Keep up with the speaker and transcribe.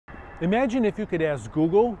Imagine if you could ask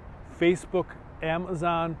Google, Facebook,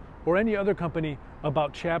 Amazon, or any other company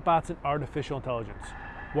about chatbots and artificial intelligence.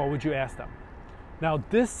 What would you ask them? Now,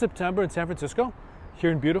 this September in San Francisco, here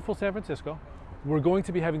in beautiful San Francisco, we're going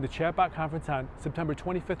to be having the Chatbot Conference on September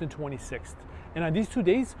 25th and 26th. And on these 2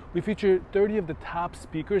 days, we feature 30 of the top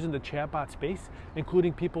speakers in the chatbot space,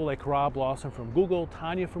 including people like Rob Lawson from Google,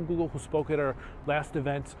 Tanya from Google, who spoke at our last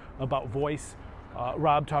event about voice.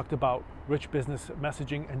 Rob talked about rich business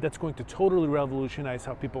messaging, and that's going to totally revolutionize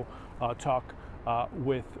how people talk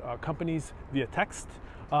with companies via text.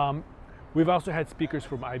 We've also had speakers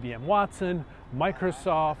from IBM Watson,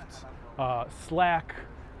 Microsoft, Slack,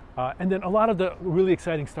 and then a lot of the really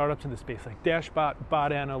exciting startups in the space like Dashbot,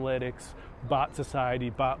 Bot Analytics, Bot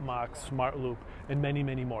Society, BotMox, SmartLoop, and many,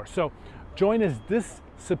 many more. So join us this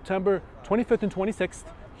September 25th and 26th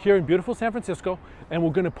here in beautiful San Francisco, and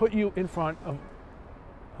we're going to put you in front of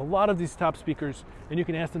a lot of these top speakers, and you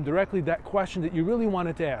can ask them directly that question that you really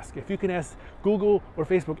wanted to ask. If you can ask Google or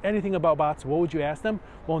Facebook anything about bots, what would you ask them?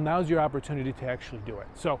 Well, now's your opportunity to actually do it.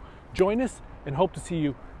 So join us and hope to see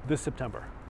you this September.